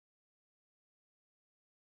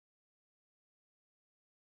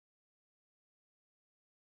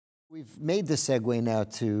We've made the segue now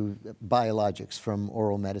to biologics from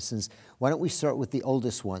oral medicines. Why don't we start with the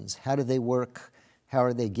oldest ones? How do they work? How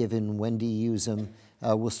are they given? When do you use them?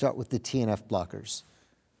 We'll start with the TNF blockers.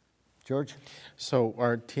 George? So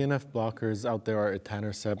our TNF blockers out there are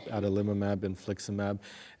etanercept, adalimumab, and infliximab,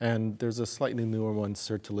 and there's a slightly newer one,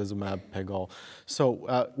 certolizumab pegol.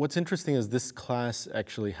 So what's interesting is this class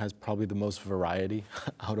actually has probably the most variety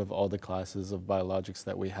out of all the classes of biologics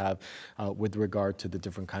that we have with regard to the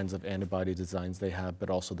different kinds of antibody designs they have, but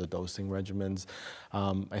also the dosing regimens.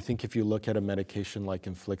 I think if you look at a medication like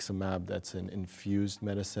infliximab, that's an infused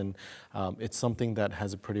medicine, it's something that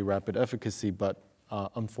has a pretty rapid efficacy, but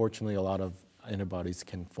unfortunately, a lot of antibodies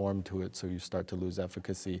can form to it, so you start to lose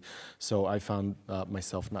efficacy. So I found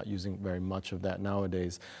myself not using very much of that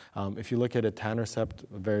nowadays. If you look at etanercept,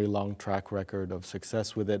 a very long track record of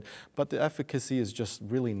success with it, but the efficacy is just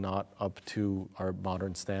really not up to our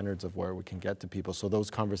modern standards of where we can get to people. So those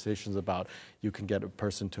conversations about you can get a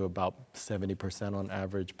person to about 70% on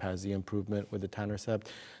average PASI improvement with etanercept,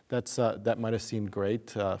 that might have seemed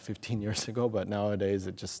great 15 years ago, but nowadays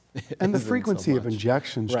it just and the frequency of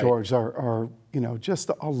injections, right, George, are just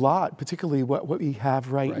a lot, particularly what we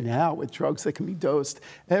have right now with drugs that can be dosed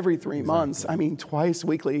every 3 months. I mean, twice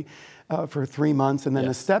weekly for 3 months, and then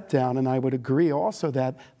a step down. And I would agree also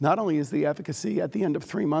that not only is the efficacy at the end of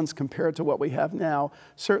 3 months compared to what we have now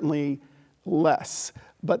certainly less,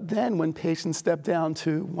 but then when patients step down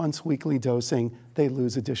to once weekly dosing, they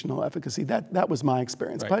lose additional efficacy. That was my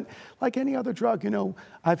experience. But like any other drug,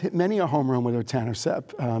 I've hit many a home run with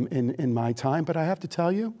etanercept in my time, but I have to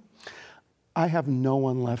tell you, I have no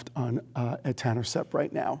one left on etanercept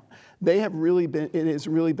right now. It has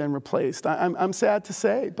really been replaced. I'm sad to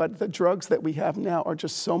say, but the drugs that we have now are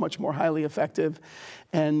just so much more highly effective.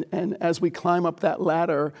 And as we climb up that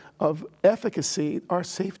ladder of efficacy, our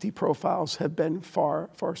safety profiles have been far,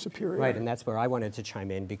 far superior. Right, and that's where I wanted to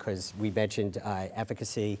chime in, because we mentioned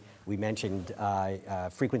efficacy, we mentioned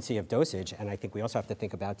frequency of dosage, and I think we also have to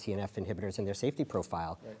think about TNF inhibitors and their safety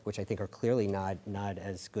profile, which I think are clearly not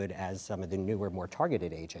as good as some of the newer, more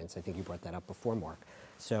targeted agents. I think you brought that up before, Mark.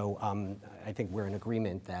 So I think we're in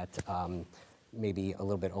agreement that maybe a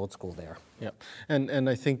little bit old school there. Yeah, and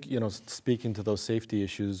I think, speaking to those safety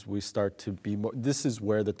issues, we start to be more, this is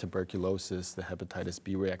where the tuberculosis, the hepatitis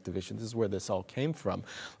B reactivation, this is where this all came from.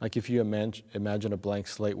 Like if you imagine a blank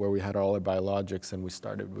slate where we had all our biologics and we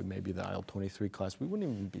started with maybe the IL-23 class, we wouldn't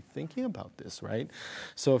even be thinking about this, right?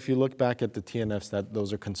 So if you look back at the TNFs,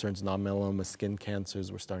 those are concerns, non-melanoma, skin cancers,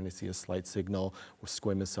 we're starting to see a slight signal with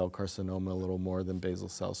squamous cell carcinoma, a little more than basal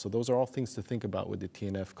cell. So those are all things to think about with the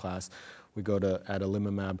TNF class. We go to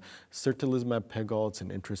adalimumab. Certolizumab pegol, it's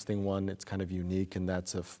an interesting one. It's kind of unique, and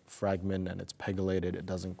that's a fragment, and it's pegylated. It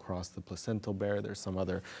doesn't cross the placental barrier. There's some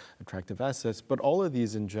other attractive assets. But all of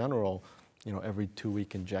these in general, every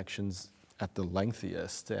 2-week injections at the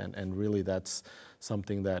lengthiest. And really that's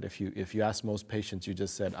something that if you ask most patients, you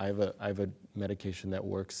just said, I have a medication that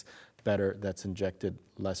works better, that's injected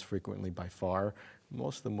less frequently by far.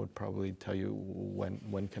 Most of them would probably tell you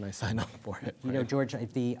when can I sign up for it. Right? George,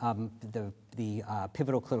 the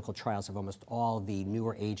pivotal clinical trials of almost all the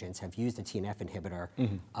newer agents have used a TNF inhibitor.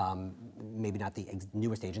 Maybe not the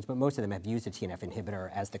newest agents, but most of them have used a TNF inhibitor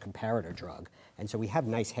as the comparator drug. And so we have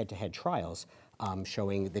nice head-to-head trials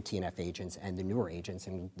showing the TNF agents and the newer agents,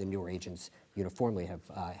 and the newer agents uniformly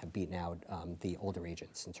have beaten out the older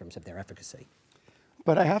agents in terms of their efficacy.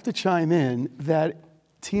 But I have to chime in that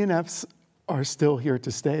TNFs are still here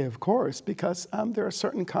to stay, of course, because there are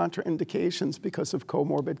certain contraindications because of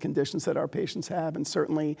comorbid conditions that our patients have, and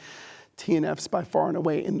certainly TNFs by far and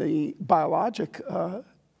away in the biologic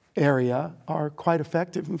area are quite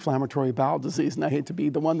effective in inflammatory bowel disease. And I hate to be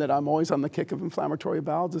the one that I'm always on the kick of inflammatory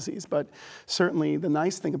bowel disease, but certainly the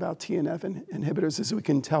nice thing about TNF inhibitors is we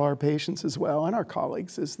can tell our patients as well, and our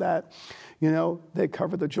colleagues, is that, they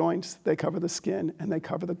cover the joints, they cover the skin, and they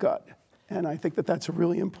cover the gut. And I think that that's a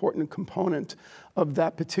really important component of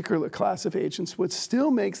that particular class of agents, which still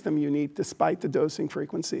makes them unique despite the dosing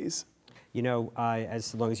frequencies.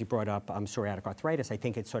 As long as you brought up psoriatic arthritis, I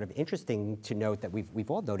think it's sort of interesting to note that we've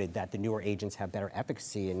all noted that the newer agents have better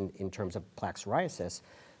efficacy in terms of plaque psoriasis.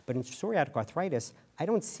 But in psoriatic arthritis, I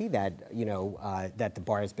don't see that, that the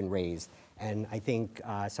bar has been raised. And I think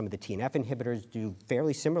some of the TNF inhibitors do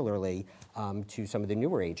fairly similarly to some of the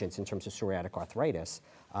newer agents in terms of psoriatic arthritis.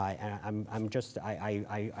 And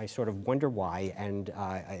I sort of wonder why, and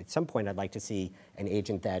at some point I'd like to see an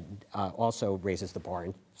agent that also raises the bar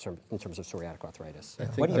in terms of psoriatic arthritis.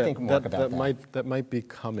 What do you think, Mark, about that? That might be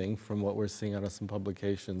coming from what we're seeing out of some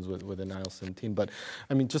publications with an IL-17. But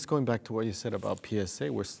I mean, just going back to what you said about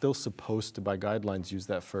PSA, we're still supposed to, by guidelines, use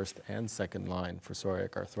that first and second line for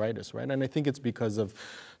psoriatic arthritis, right? And I think it's because of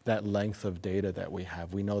that length of data that we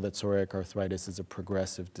have. We know that psoriatic arthritis is a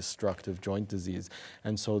progressive, destructive joint disease.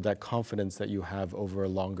 And so that confidence that you have over a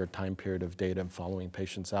longer time period of data and following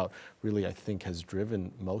patients out really, I think, has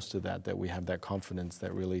driven most of that we have that confidence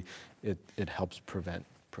that really it helps prevent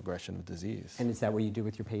progression of disease. And is that what you do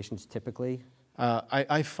with your patients typically?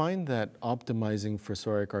 I find that optimizing for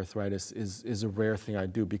psoriatic arthritis is a rare thing I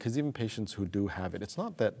do, because even patients who do have it, it's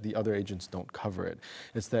not that the other agents don't cover it.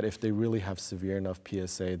 It's that if they really have severe enough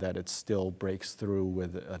PSA that it still breaks through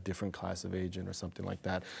with a different class of agent or something like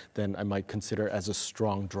that, then I might consider as a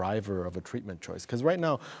strong driver of a treatment choice. Because right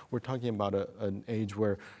now we're talking about an age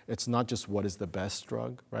where it's not just what is the best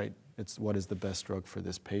drug, right? It's what is the best drug for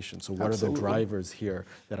this patient. So what Absolutely. are the drivers here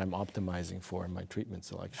that I'm optimizing for in my treatment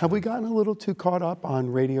selection? Have we gotten a little too caught up on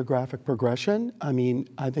radiographic progression? I mean,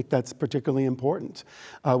 I think that's particularly important.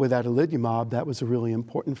 With adalimumab, that was a really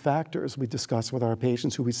important factor, as we discussed with our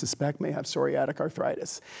patients who we suspect may have psoriatic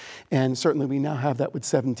arthritis. And certainly we now have that with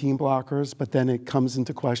 17 blockers, but then it comes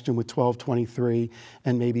into question with 12, 23,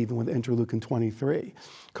 and maybe even with interleukin 23.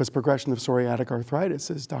 Because progression of psoriatic arthritis,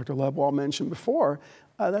 as Dr. Lebwohl mentioned before,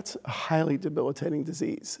 that's a highly debilitating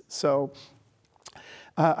disease. So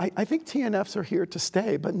I think TNFs are here to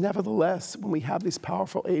stay, but nevertheless, when we have these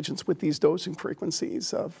powerful agents with these dosing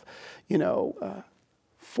frequencies of,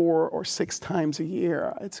 4 or 6 times a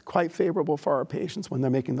year, it's quite favorable for our patients when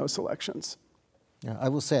they're making those selections. Yeah, I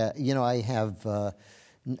will say, I have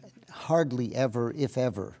hardly ever, if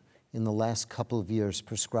ever, in the last couple of years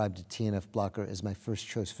prescribed a TNF blocker as my first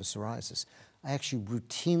choice for psoriasis. I actually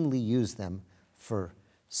routinely use them for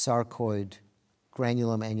sarcoid,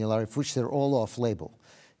 granuloma annulare, which they're all off-label.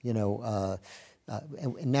 And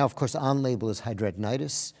now, of course, on-label is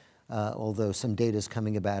hidradenitis, although some data is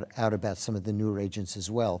coming out about some of the newer agents as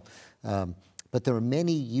well. But there are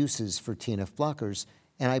many uses for TNF blockers,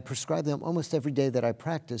 and I prescribe them almost every day that I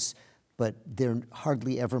practice, but they're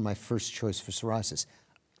hardly ever my first choice for psoriasis.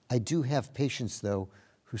 I do have patients, though,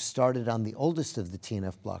 who started on the oldest of the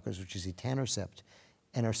TNF blockers, which is etanercept,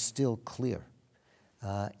 and are still clear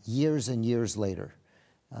years and years later.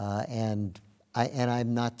 And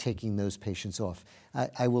I'm not taking those patients off.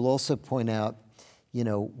 I will also point out,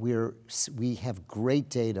 we have great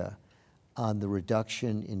data on the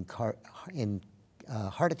reduction in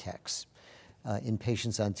heart attacks in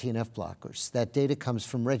patients on TNF blockers. That data comes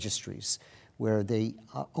from registries where they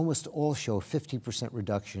almost all show a 50%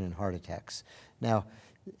 reduction in heart attacks. Now,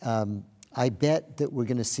 I bet that we're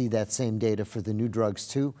going to see that same data for the new drugs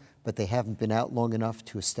too, but they haven't been out long enough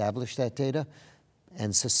to establish that data.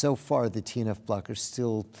 And so far, the TNF blockers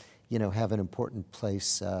still, have an important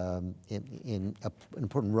place, an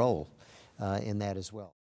important role in that as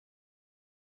well.